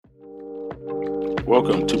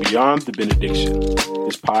Welcome to Beyond the Benediction.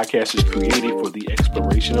 This podcast is created for the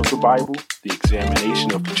exploration of the Bible, the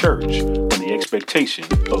examination of the church, and the expectation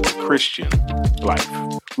of the Christian life.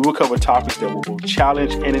 We will cover topics that will both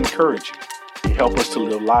challenge and encourage you and help us to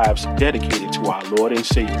live lives dedicated to our Lord and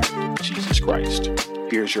Savior, Jesus Christ.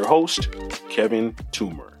 Here's your host, Kevin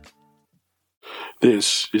Toomer.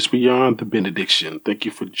 This is Beyond the Benediction. Thank you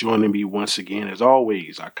for joining me once again. As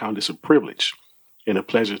always, I count this a privilege and a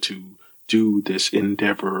pleasure to do this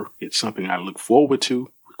endeavor. It's something I look forward to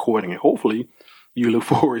recording, and hopefully you look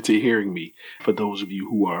forward to hearing me. For those of you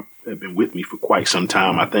who have been with me for quite some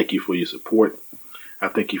time, I thank you for your support. I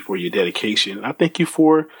thank you for your dedication. I thank you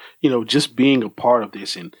for, just being a part of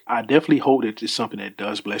this. And I definitely hope that it's something that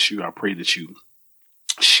does bless you. I pray that you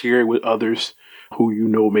share it with others who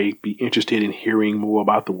may be interested in hearing more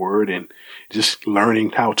about the word and just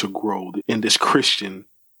learning how to grow in this Christian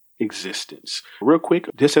existence. Real quick,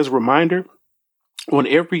 just as a reminder, on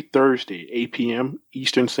every Thursday, 8 p.m.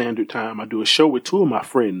 Eastern Standard Time, I do a show with two of my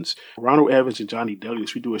friends, Ronald Evans and Johnny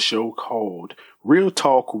Douglas. We do a show called Real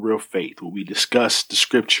Talk, Real Faith, where we discuss the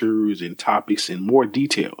scriptures and topics in more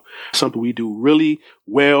detail. Something we do really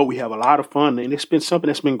well. We have a lot of fun, and it's been something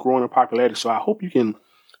that's been growing in popularity. So I hope you can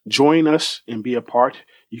join us and be a part.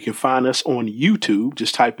 You can find us on YouTube.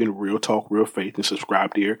 Just type in Real Talk, Real Faith and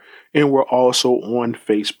subscribe there. And we're also on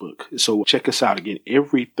Facebook. So check us out again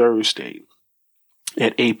every Thursday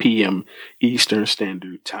at 8 p.m. Eastern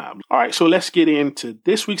Standard Time. All right, so let's get into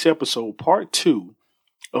this week's episode, part 2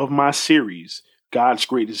 of my series, God's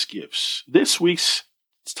Greatest Gifts. This week's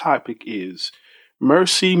topic is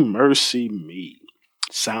Mercy, Mercy Me.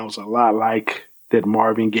 Sounds a lot like that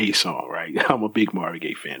Marvin Gaye song, right? I'm a big Marvin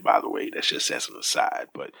Gaye fan, by the way. That's just as an aside.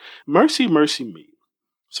 But mercy, mercy me.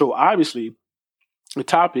 So obviously, the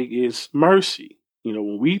topic is mercy.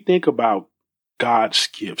 When we think about God's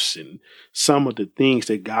gifts and some of the things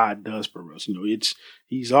that God does for us,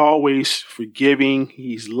 He's always forgiving,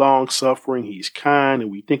 He's long-suffering, He's kind,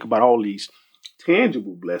 and we think about all these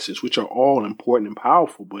tangible blessings, which are all important and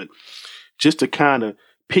powerful. But just to kind of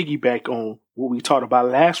piggyback on what we talked about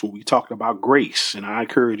last week, we talked about grace, and I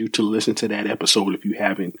encourage you to listen to that episode if you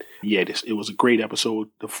haven't yet. It was a great episode,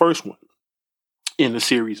 the first one in the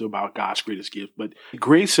series about God's greatest gift. But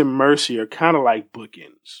grace and mercy are kind of like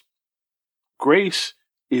bookends. Grace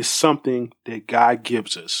is something that God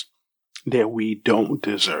gives us that we don't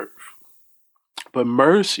deserve. But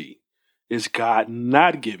mercy is God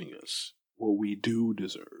not giving us what we do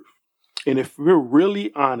deserve. And if we're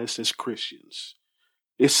really honest as Christians,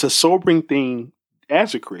 it's a sobering thing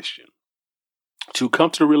as a Christian to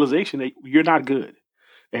come to the realization that you're not good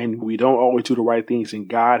and we don't always do the right things, and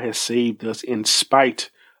God has saved us in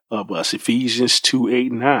spite of us. Ephesians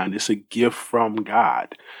 2:8-9. It's a gift from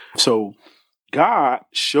God. So God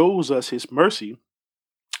shows us his mercy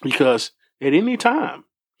because at any time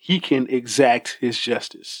he can exact his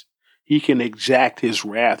justice. He can exact his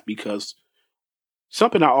wrath, because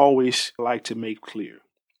something I always like to make clear: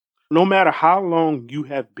 no matter how long you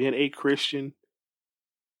have been a Christian,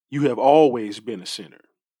 you have always been a sinner.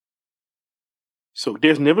 So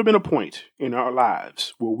there's never been a point in our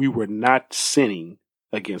lives where we were not sinning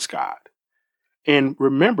against God. And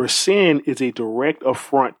remember, sin is a direct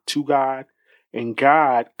affront to God, and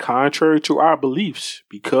God, contrary to our beliefs,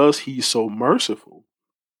 because he's so merciful,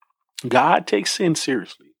 God takes sin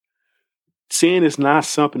seriously. Sin is not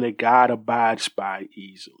something that God abides by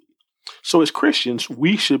easily. So as Christians,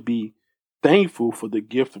 we should be thankful for the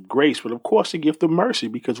gift of grace, but of course the gift of mercy,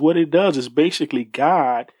 because what it does is basically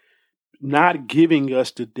God not giving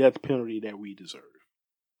us the death penalty that we deserve.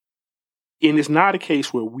 And it's not a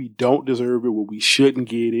case where we don't deserve it, where we shouldn't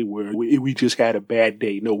get it, where we just had a bad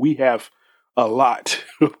day. No, we have a lot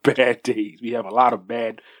of bad days. We have a lot of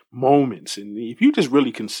bad moments. And if you just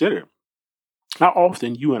really consider how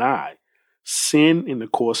often you and I sin in the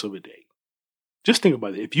course of a day, just think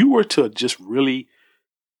about it. If you were to just really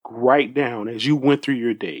write down as you went through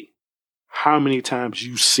your day how many times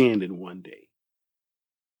you sinned in one day,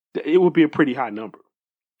 it would be a pretty high number,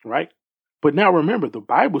 right? But now remember, the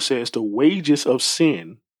Bible says the wages of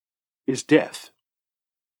sin is death.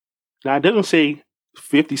 Now, it doesn't say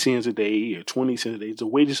 50 sins a day or 20 sins a day. It's the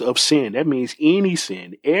wages of sin. That means any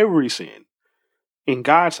sin, every sin, in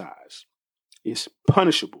God's eyes, is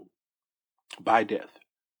punishable by death.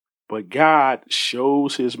 But God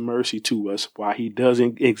shows his mercy to us while he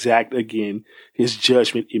doesn't exact, again, his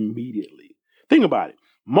judgment immediately. Think about it.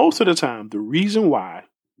 Most of the time, the reason why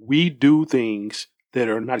we do things that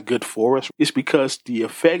are not good for us is because the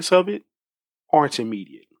effects of it aren't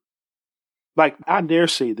immediate. Like, I dare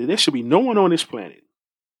say that there should be no one on this planet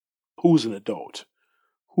who's an adult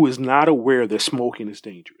who is not aware that smoking is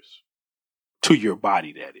dangerous to your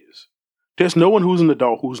body, that is. There's no one who's an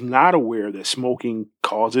adult who's not aware that smoking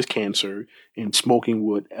causes cancer and smoking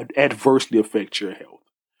would adversely affect your health.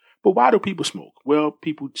 But why do people smoke? Well,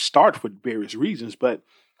 people start for various reasons, but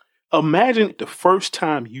imagine the first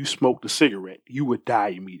time you smoked a cigarette, you would die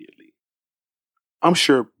immediately. I'm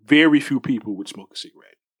sure very few people would smoke a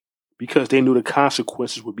cigarette because they knew the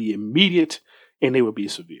consequences would be immediate and they would be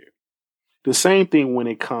severe. The same thing when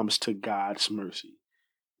it comes to God's mercy.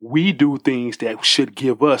 We do things that should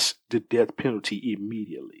give us the death penalty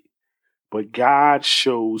immediately. But God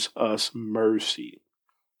shows us mercy,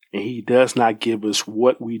 and he does not give us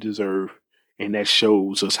what we deserve, and that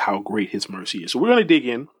shows us how great his mercy is. So we're going to dig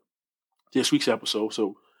in this week's episode. So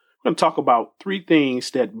we're going to talk about 3 things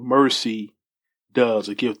that mercy does,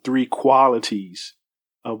 or give 3 qualities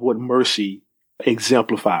of what mercy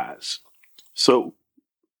exemplifies. So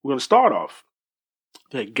we're going to start off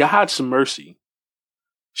that God's mercy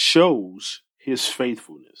shows his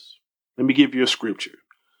faithfulness. Let me give you a scripture.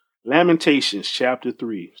 Lamentations chapter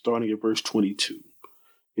 3, starting at verse 22.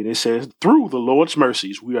 And it says, "Through the Lord's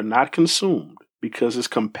mercies we are not consumed, because his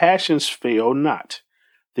compassions fail not.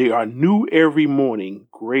 They are new every morning.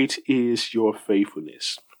 Great is your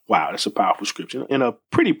faithfulness." Wow, that's a powerful scripture, and a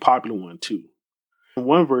pretty popular one too.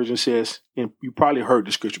 One version says, and you probably heard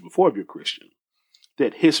the scripture before if you're a Christian,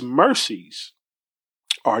 that his mercies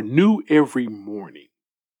are new every morning.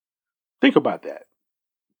 Think about that.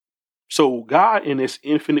 So God, in his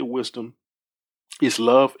infinite wisdom, his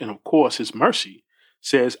love, and of course his mercy,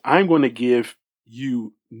 says, I'm going to give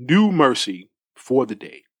you new mercy for the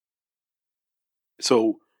day.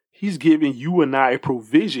 So he's giving you and I a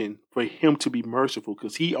provision for him to be merciful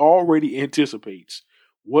because he already anticipates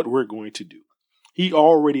what we're going to do. He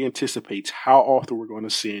already anticipates how often we're going to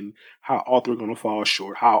sin, how often we're going to fall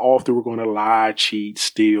short, how often we're going to lie, cheat,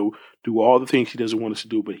 steal, do all the things he doesn't want us to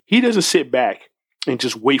do. But he doesn't sit back and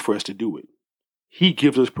just wait for us to do it. He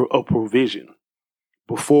gives us a provision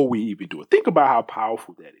before we even do it. Think about how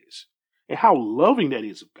powerful that is and how loving that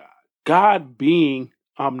is of God. God being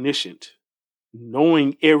omniscient,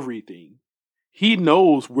 knowing everything, he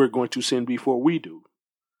knows we're going to sin before we do.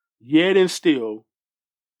 Yet and still,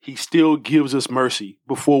 he still gives us mercy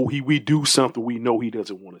before we do something we know he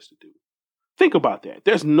doesn't want us to do. Think about that.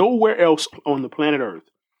 There's nowhere else on the planet Earth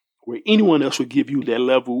where anyone else would give you that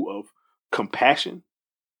level of compassion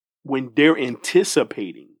when they're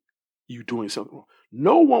anticipating you doing something wrong.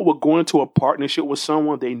 No one would go into a partnership with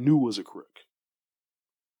someone they knew was a crook.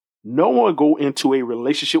 No one would go into a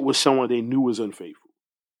relationship with someone they knew was unfaithful.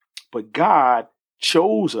 But God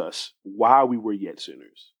chose us while we were yet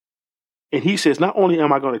sinners. And he says, not only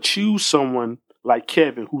am I going to choose someone like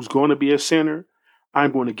Kevin who's going to be a sinner,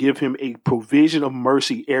 I'm going to give him a provision of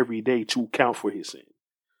mercy every day to account for his sin.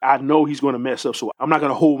 I know he's going to mess up, so I'm not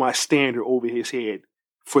going to hold my standard over his head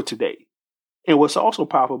for today. And what's also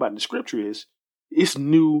powerful about the scripture is it's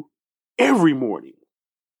new every morning.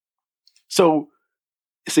 So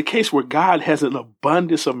it's a case where God has an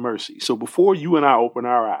abundance of mercy. So before you and I open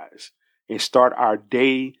our eyes and start our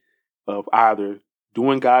day of either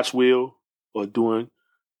doing God's will or doing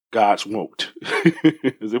God's won't,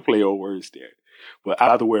 there's a play on words there. But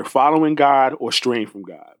either we're following God or straying from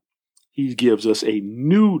God, he gives us a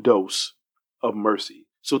new dose of mercy.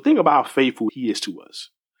 So think about how faithful he is to us,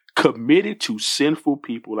 committed to sinful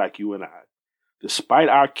people like you and I, despite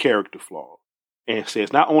our character flaw, and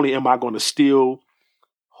says, not only am I going to still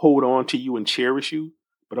hold on to you and cherish you,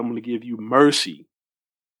 but I'm going to give you mercy.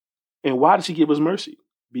 And why does he give us mercy?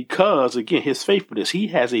 Because, again, his faithfulness, he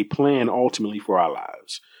has a plan ultimately for our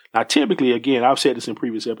lives. Now, typically, again, I've said this in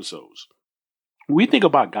previous episodes. When we think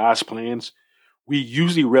about God's plans, we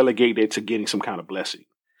usually relegate that to getting some kind of blessing.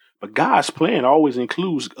 But God's plan always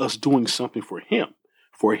includes us doing something for him,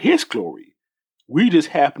 for his glory. We just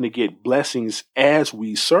happen to get blessings as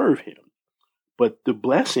we serve him. But the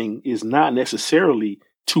blessing is not necessarily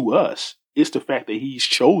to us. It's the fact that he's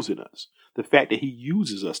chosen us, the fact that he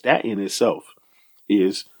uses us. That in itself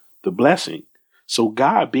is the blessing. So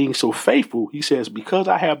God being so faithful, he says, because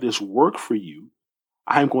I have this work for you,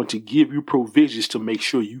 I'm going to give you provisions to make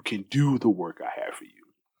sure you can do the work I have for you.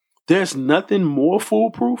 There's nothing more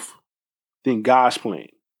foolproof than God's plan.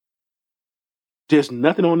 There's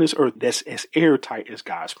nothing on this earth that's as airtight as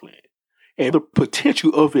God's plan. And the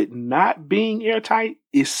potential of it not being airtight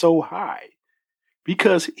is so high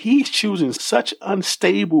because he's choosing such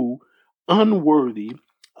unstable, unworthy,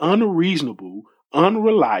 unreasonable,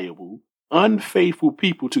 unreliable, unfaithful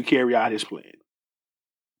people to carry out his plan.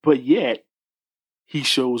 But yet, he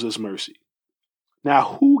shows us mercy.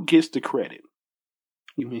 Now, who gets the credit?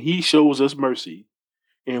 When he shows us mercy,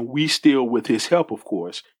 And we still, with his help, of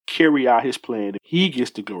course, carry out his plan. He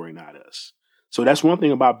gets the glory, not us. So that's one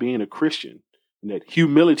thing about being a Christian, that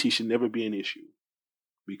humility should never be an issue.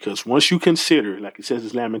 Because once you consider, like it says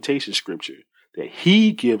in Lamentation scripture, that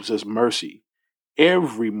he gives us mercy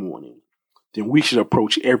every morning, then we should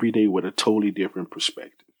approach every day with a totally different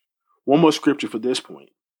perspective. One more scripture for this point.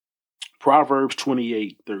 Proverbs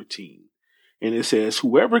 28:13. And it says,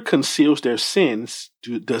 whoever conceals their sins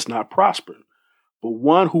does not prosper, but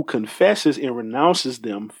one who confesses and renounces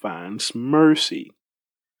them finds mercy.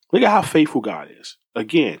 Look at how faithful God is.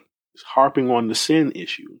 Again, it's harping on the sin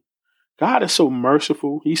issue. God is so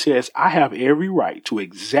merciful. He says, I have every right to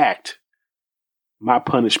exact my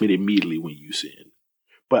punishment immediately when you sin,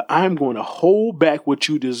 but I'm going to hold back what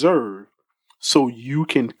you deserve so you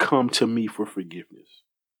can come to me for forgiveness.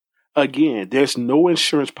 Again, there's no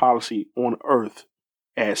insurance policy on earth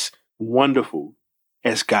as wonderful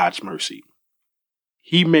as God's mercy.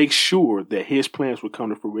 He makes sure that his plans will come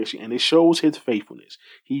to fruition, and it shows his faithfulness.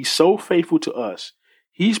 He's so faithful to us.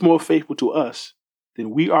 He's more faithful to us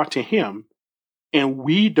than we are to him, and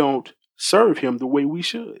we don't serve him the way we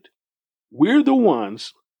should. We're the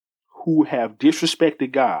ones who have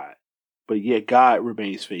disrespected God, but yet God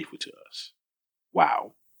remains faithful to us.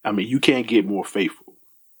 Wow. I mean, you can't get more faithful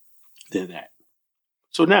than that.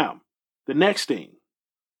 So now, the next thing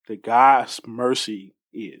that God's mercy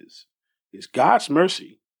is God's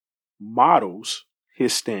mercy models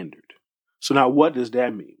his standard. So now what does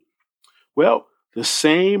that mean? Well, the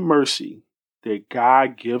same mercy that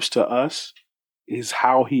God gives to us is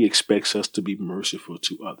how he expects us to be merciful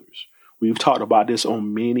to others. We've talked about this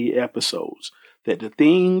on many episodes, that the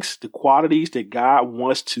things, the qualities that God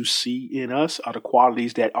wants to see in us are the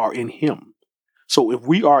qualities that are in him. So if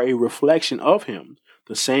we are a reflection of him,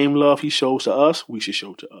 the same love he shows to us, we should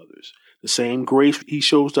show to others. The same grace he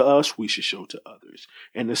shows to us, we should show to others.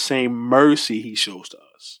 And the same mercy he shows to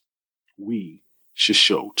us, we should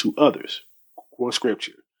show to others. One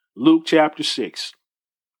scripture, Luke chapter 6,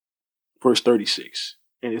 verse 36.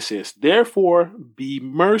 And it says, therefore be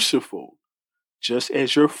merciful, just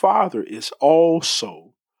as your Father is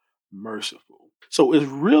also merciful. So it's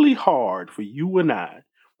really hard for you and I,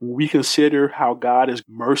 when we consider how God is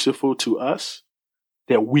merciful to us,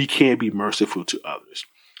 that we can't be merciful to others.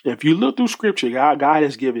 If you look through scripture, God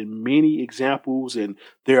has given many examples, and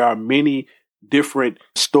there are many different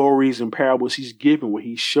stories and parables he's given where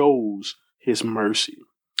he shows his mercy.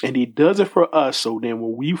 And he does it for us. So then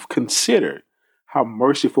when we consider how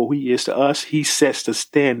merciful he is to us, he sets the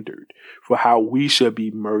standard for how we should be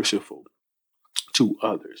merciful to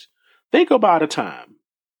others. Think about a time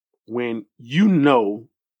when you know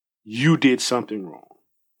you did something wrong.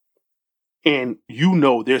 And you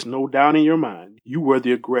know there's no doubt in your mind you were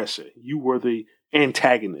the aggressor. You were the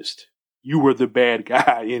antagonist. You were the bad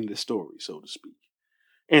guy in the story, so to speak.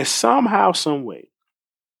 And somehow, some way,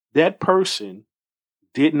 that person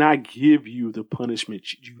did not give you the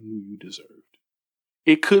punishment you knew you deserved.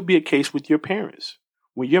 It could be a case with your parents.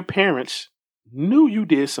 When your parents knew you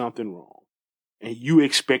did something wrong and you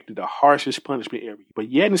expected the harshest punishment ever, but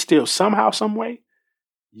yet and still, somehow, some way,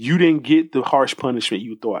 you didn't get the harsh punishment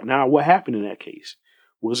you thought. Now, what happened in that case?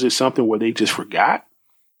 Was it something where they just forgot?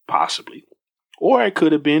 Possibly. Or it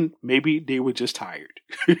could have been maybe they were just tired.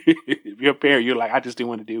 If you're a parent, you're like, I just didn't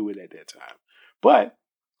want to deal with it at that time. But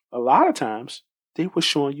a lot of times, they were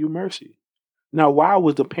showing you mercy. Now, why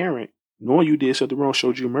was the parent, knowing you did something wrong,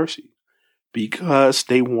 showed you mercy? Because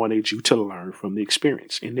they wanted you to learn from the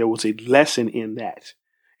experience. And there was a lesson in that.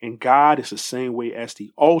 And God is the same way as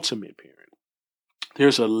the ultimate parent.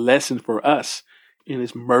 There's a lesson for us in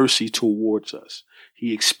his mercy towards us.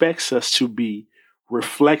 He expects us to be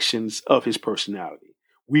reflections of his personality.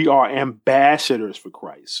 We are ambassadors for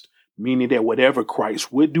Christ, meaning that whatever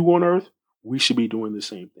Christ would do on earth, we should be doing the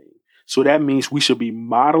same thing. So that means we should be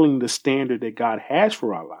modeling the standard that God has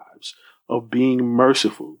for our lives of being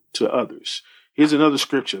merciful to others. Here's another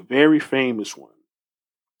scripture, very famous one.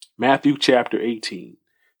 Matthew chapter 18,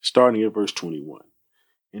 starting at verse 21.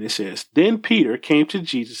 And it says, then Peter came to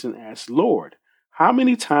Jesus and asked, Lord, how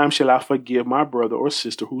many times shall I forgive my brother or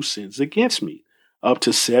sister who sins against me? Up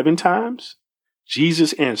to 7 times?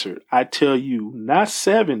 Jesus answered, I tell you, not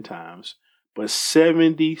 7 times, but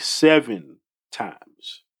 77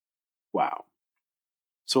 times. Wow.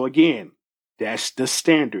 So again, that's the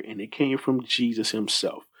standard, and it came from Jesus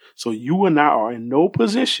himself. So you and I are in no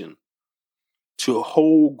position to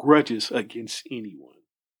hold grudges against anyone.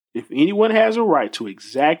 If anyone has a right to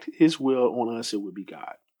exact his will on us, it would be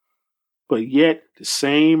God. But yet, the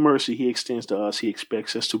same mercy he extends to us, he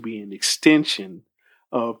expects us to be an extension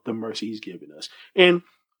of the mercy he's given us. And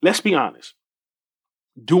let's be honest.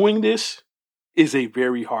 Doing this is a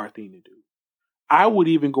very hard thing to do. I would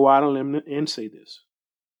even go out on a limb and say this.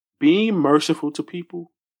 Being merciful to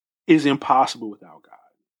people is impossible without God.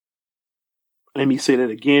 Let me say that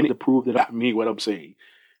again to prove that I mean what I'm saying.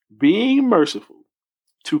 Being merciful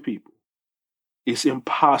to people is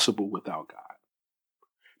impossible without God.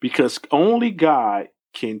 Because only God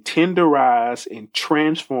can tenderize and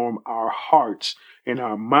transform our hearts and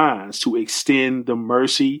our minds to extend the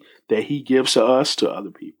mercy that he gives to us to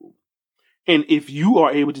other people. And if you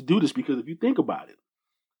are able to do this, because if you think about it,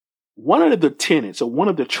 one of the tenets or one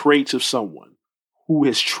of the traits of someone who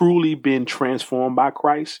has truly been transformed by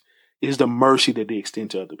Christ is the mercy that they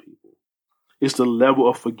extend to other people. It's the level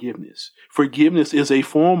of forgiveness. Forgiveness is a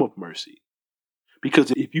form of mercy.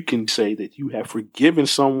 Because if you can say that you have forgiven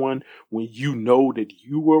someone when you know that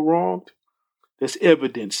you were wronged, that's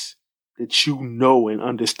evidence that you know and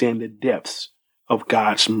understand the depths of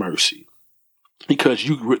God's mercy. Because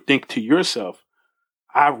you think to yourself,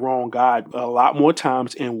 I've wronged God a lot more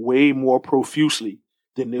times and way more profusely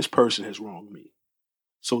than this person has wronged me.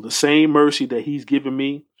 So the same mercy that he's given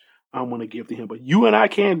me, I'm going to give to him. But you and I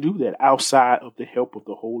can't do that outside of the help of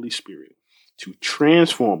the Holy Spirit to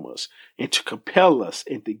transform us and to compel us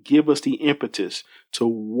and to give us the impetus to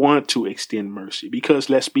want to extend mercy. Because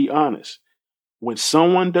let's be honest, when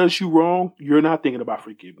someone does you wrong, you're not thinking about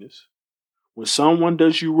forgiveness. When someone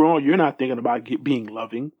does you wrong, you're not thinking about being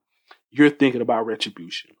loving. You're thinking about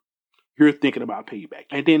retribution. You're thinking about payback.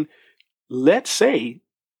 And then let's say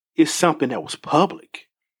it's something that was public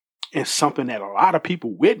and something that a lot of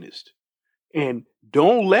people witnessed. And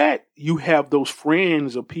don't let you have those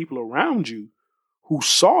friends or people around you who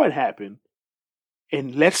saw it happen.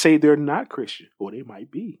 And let's say they're not Christian, or they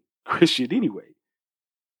might be Christian anyway.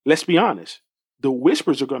 Let's be honest. The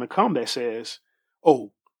whispers are going to come that says,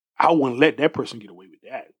 oh, I wouldn't let that person get away with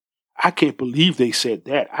that. I can't believe they said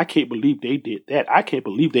that. I can't believe they did that. I can't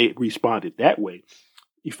believe they responded that way.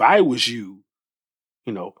 If I was you,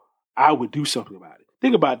 I would do something about it.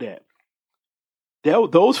 Think about that.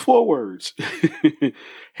 Those 4 words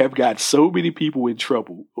have got so many people in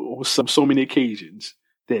trouble on so many occasions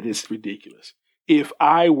that it's ridiculous. If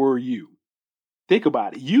I were you, think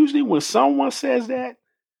about it. Usually when someone says that,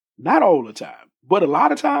 not all the time, but a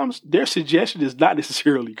lot of times their suggestion is not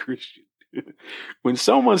necessarily Christian. When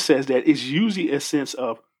someone says that, it's usually a sense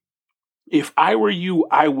of, if I were you,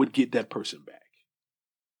 I would get that person back.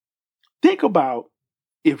 Think about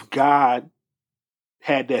if God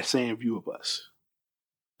had that same view of us.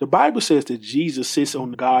 The Bible says that Jesus sits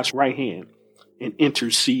on God's right hand and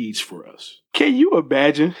intercedes for us. Can you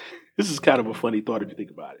imagine? This is kind of a funny thought if you think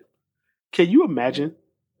about it. Can you imagine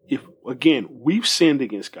if, again, we've sinned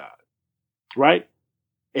against God, right?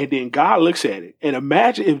 And then God looks at it. And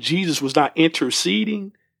imagine if Jesus was not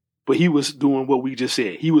interceding, but he was doing what we just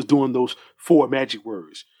said. He was doing those 4 magic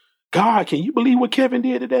words. God, can you believe what Kevin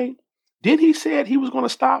did today? Then he said he was going to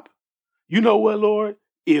stop. You know what, Lord?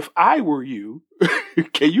 If I were you,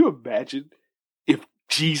 can you imagine if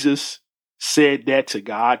Jesus said that to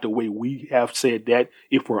God the way we have said that,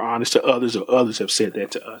 if we're honest to others, or others have said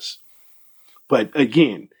that to us? But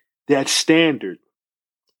again, that standard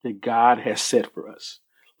that God has set for us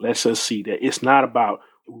lets us see that it's not about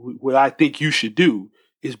what I think you should do.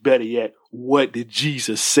 It's better yet, what did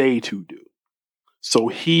Jesus say to do? So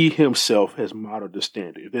he himself has modeled the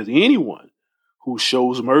standard. If there's anyone who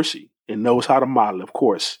shows mercy and knows how to model, of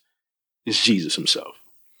course, it's Jesus himself.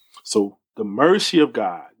 So the mercy of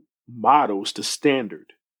God models the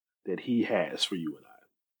standard that he has for you and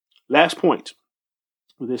I. Last point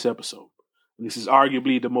for this episode. This is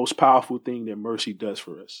arguably the most powerful thing that mercy does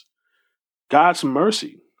for us. God's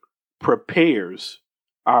mercy prepares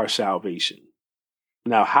our salvation.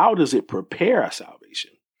 Now, how does it prepare our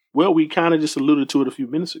salvation? Well, we kind of just alluded to it a few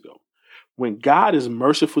minutes ago. When God is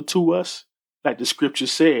merciful to us, like the scripture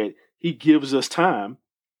said, he gives us time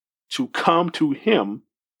to come to him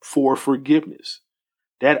for forgiveness.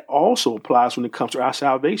 That also applies when it comes to our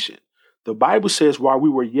salvation. The Bible says while we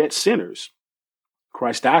were yet sinners,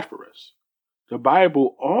 Christ died for us. The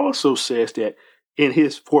Bible also says that in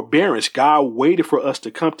his forbearance, God waited for us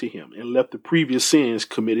to come to him and left the previous sins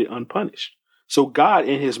committed unpunished. So God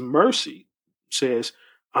in his mercy says,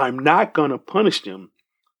 I'm not going to punish them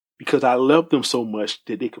because I love them so much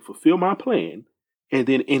that they can fulfill my plan and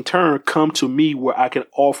then in turn come to me where I can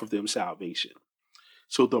offer them salvation.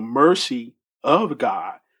 So the mercy of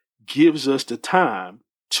God gives us the time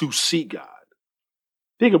to seek God.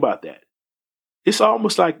 Think about that. It's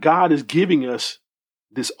almost like God is giving us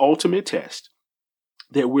this ultimate test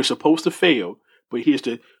that we're supposed to fail, but here's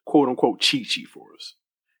the quote unquote cheat sheet for us.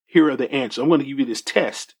 Here are the answers. I'm going to give you this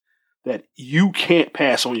test that you can't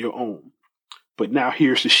pass on your own. But now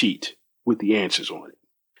here's the sheet with the answers on it.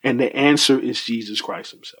 And the answer is Jesus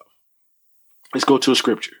Christ himself. Let's go to a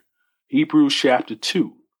scripture. Hebrews chapter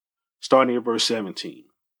 2, starting at verse 17.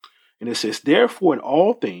 And it says, therefore, in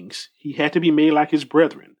all things, he had to be made like his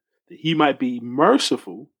brethren, that he might be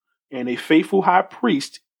merciful and a faithful high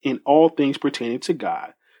priest in all things pertaining to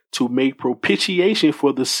God, to make propitiation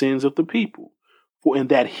for the sins of the people. For in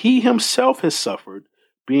that he himself has suffered,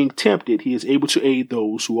 being tempted, he is able to aid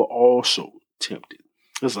those who are also tempted.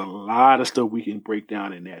 There's a lot of stuff we can break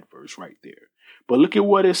down in that verse right there. But look at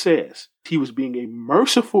what it says. He was being a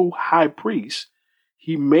merciful high priest.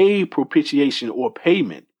 He made propitiation or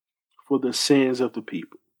payment for the sins of the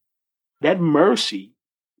people. That mercy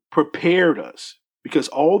prepared us, because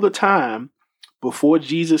all the time before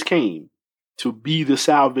Jesus came to be the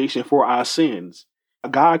salvation for our sins,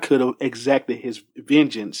 God could have exacted his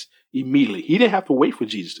vengeance immediately. He didn't have to wait for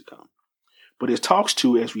Jesus to come. But it talks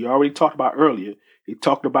to, as we already talked about earlier, it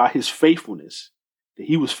talked about his faithfulness, that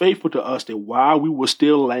he was faithful to us, that while we were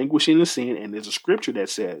still languishing in sin, and there's a scripture that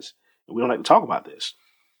says, and we don't like to talk about this,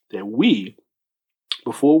 that we,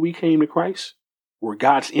 before we came to Christ, were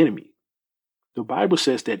God's enemy. The Bible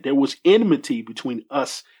says that there was enmity between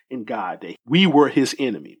us and God, that we were his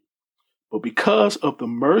enemy. But because of the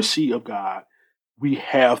mercy of God, we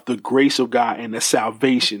have the grace of God and the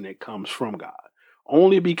salvation that comes from God.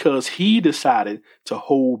 Only because he decided to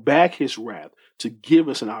hold back his wrath to give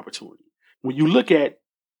us an opportunity. When you look at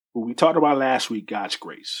what we talked about last week, God's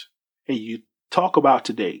grace, and you talk about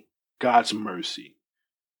today, God's mercy,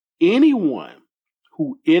 anyone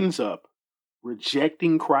who ends up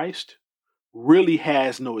rejecting Christ really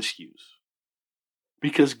has no excuse,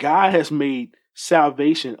 because God has made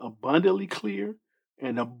salvation abundantly clear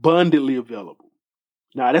and abundantly available.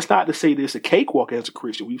 Now, that's not to say there's a cakewalk as a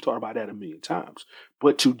Christian. We've talked about that a million times.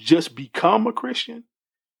 But to just become a Christian,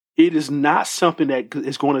 it is not something that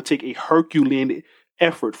is going to take a Herculean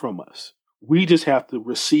effort from us. We just have to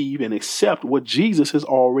receive and accept what Jesus has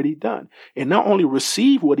already done. And not only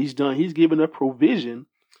receive what he's done, he's given a provision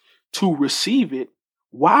to receive it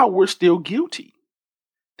while we're still guilty.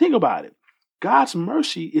 Think about it. God's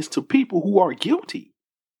mercy is to people who are guilty.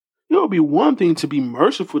 It would be one thing to be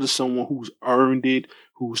merciful to someone who's earned it,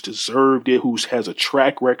 who's deserved it, who has a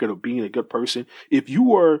track record of being a good person. If you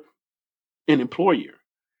were an employer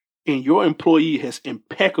and your employee has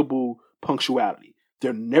impeccable punctuality,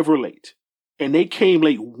 they're never late, and they came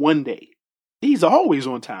late one day, he's always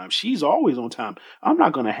on time, she's always on time, I'm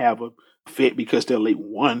not going to have a fit because they're late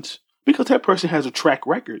once, because that person has a track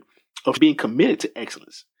record of being committed to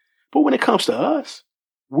excellence. But when it comes to us,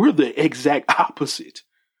 we're the exact opposite.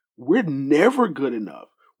 We're never good enough.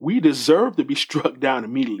 We deserve to be struck down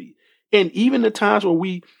immediately. And even the times when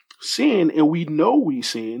we sin and we know we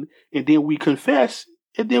sin, and then we confess,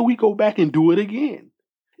 and then we go back and do it again.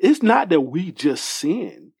 It's not that we just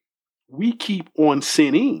sin. We keep on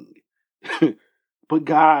sinning. But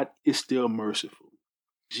God is still merciful.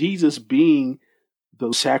 Jesus being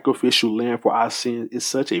the sacrificial lamb for our sins is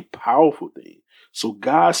such a powerful thing. So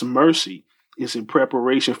God's mercy is in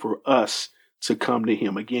preparation for us to come to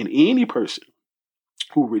him. Again, any person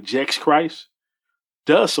who rejects Christ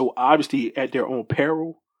does so obviously at their own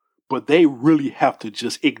peril, but they really have to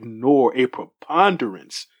just ignore a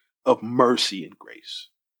preponderance of mercy and grace.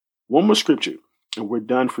 One more scripture, and we're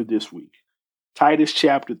done for this week. Titus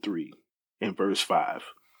chapter 3 and verse 5.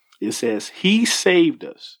 It says, he saved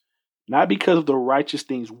us, not because of the righteous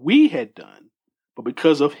things we had done, but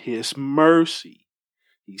because of his mercy.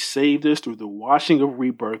 He saved us through the washing of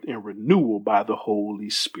rebirth and renewal by the Holy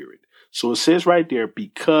Spirit. So it says right there,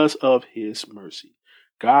 because of his mercy.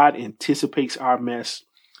 God anticipates our mess,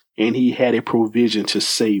 and he had a provision to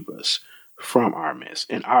save us from our mess.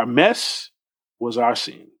 And our mess was our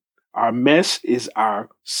sin. Our mess is our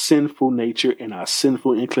sinful nature and our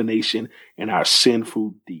sinful inclination and our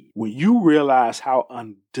sinful deed. When you realize how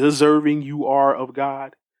undeserving you are of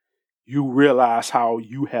God, you realize how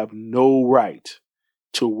you have no right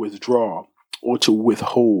to withdraw or to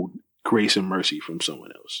withhold grace and mercy from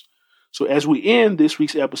someone else. So as we end this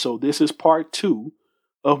week's episode, this is part 2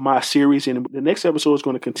 of my series, and the next episode is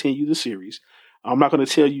going to continue the series. I'm not going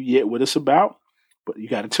to tell you yet what it's about, but you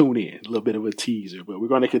got to tune in, a little bit of a teaser. But we're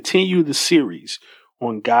going to continue the series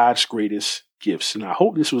on God's greatest gifts. And I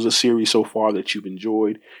hope this was a series so far that you've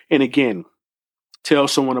enjoyed. And again, tell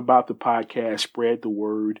someone about the podcast, spread the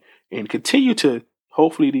word, and continue to,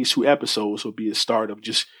 hopefully these 2 episodes will be a start of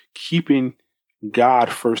just keeping God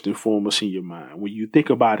first and foremost in your mind. When you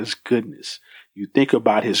think about his goodness, you think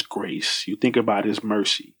about his grace, you think about his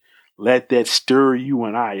mercy, let that stir you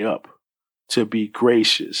and I up to be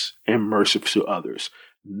gracious and merciful to others,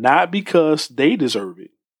 not because they deserve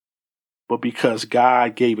it, but because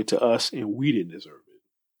God gave it to us and we didn't deserve it.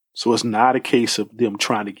 So it's not a case of them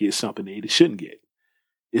trying to get something they shouldn't get.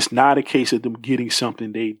 It's not a case of them getting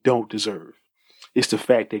something they don't deserve. It's the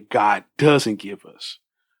fact that God doesn't give us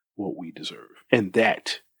what we deserve. And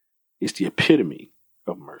that is the epitome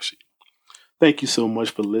of mercy. Thank you so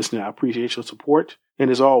much for listening. I appreciate your support. And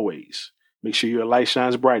as always, make sure your light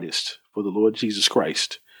shines brightest for the Lord Jesus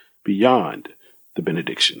Christ beyond the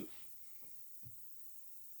benediction.